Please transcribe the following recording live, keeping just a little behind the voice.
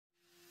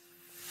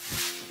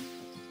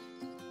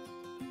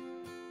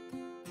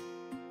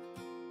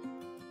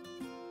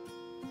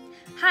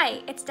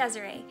Hi, it's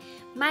Desiree.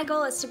 My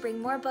goal is to bring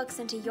more books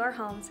into your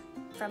homes,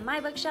 from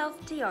my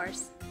bookshelf to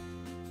yours.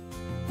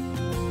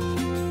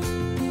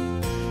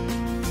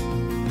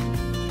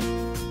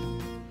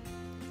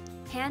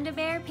 Panda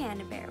bear,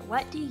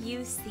 what do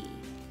you see?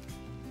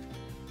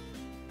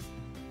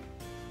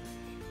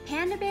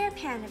 Panda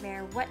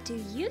bear, what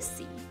do you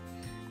see?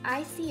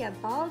 I see a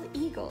bald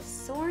eagle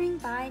soaring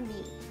by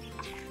me.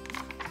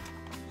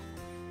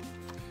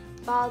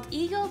 Bald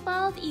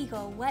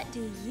eagle, what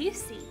do you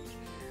see?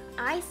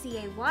 I see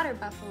a water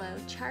buffalo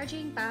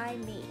charging by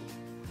me.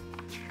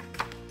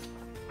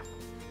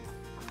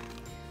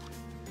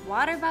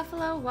 Water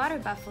buffalo,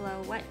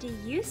 what do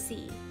you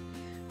see?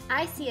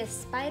 I see a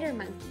spider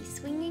monkey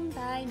swinging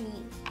by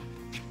me.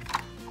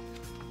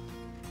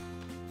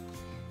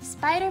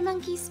 Spider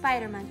monkey,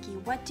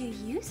 what do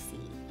you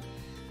see?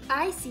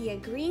 I see a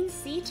green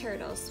sea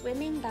turtle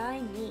swimming by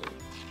me.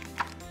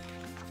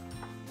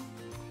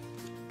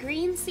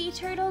 Green sea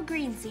turtle,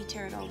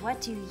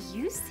 what do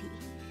you see?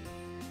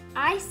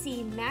 I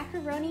see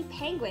macaroni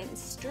penguin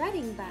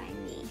strutting by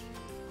me.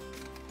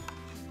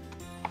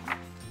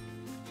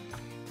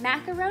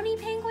 Macaroni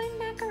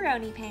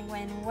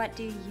penguin, what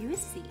do you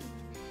see?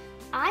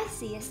 I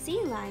see a sea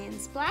lion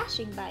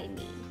splashing by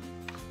me.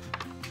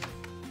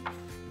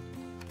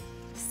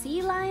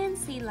 Sea lion,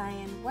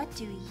 what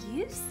do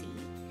you see?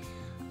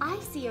 I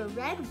see a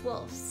red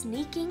wolf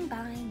sneaking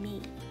by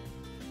me.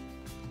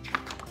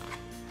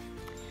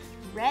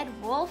 Red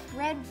wolf,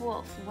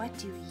 what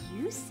do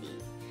you see?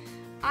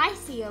 I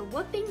see a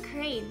whooping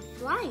crane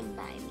flying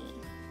by me.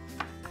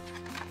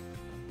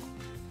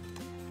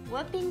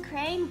 Whooping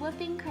crane,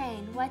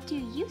 what do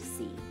you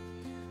see?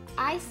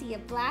 I see a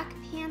black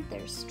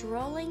panther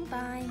strolling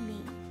by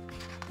me.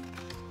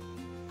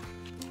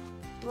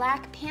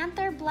 Black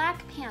panther,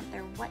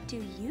 what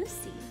do you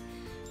see?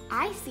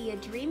 I see a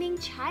dreaming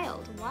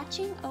child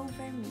watching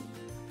over me.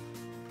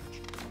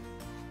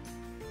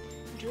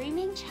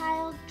 Dreaming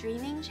child,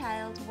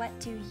 what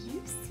do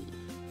you see?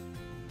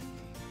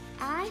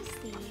 I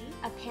see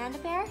a panda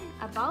bear,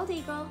 a bald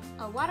eagle,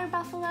 a water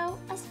buffalo,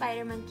 a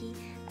spider monkey,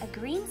 a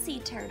green sea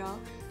turtle,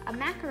 a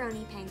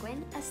macaroni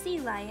penguin, a sea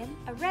lion,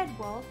 a red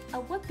wolf, a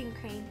whooping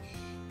crane,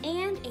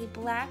 and a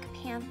black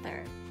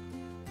panther.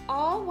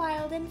 All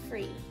wild and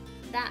free.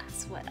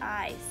 That's what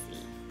I see.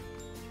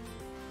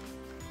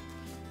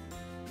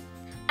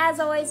 As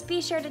always, be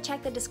sure to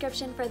check the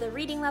description for the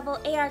reading level,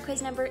 AR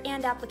quiz number,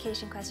 and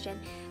application question.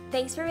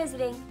 Thanks for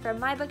visiting, from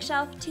my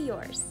bookshelf to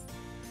yours.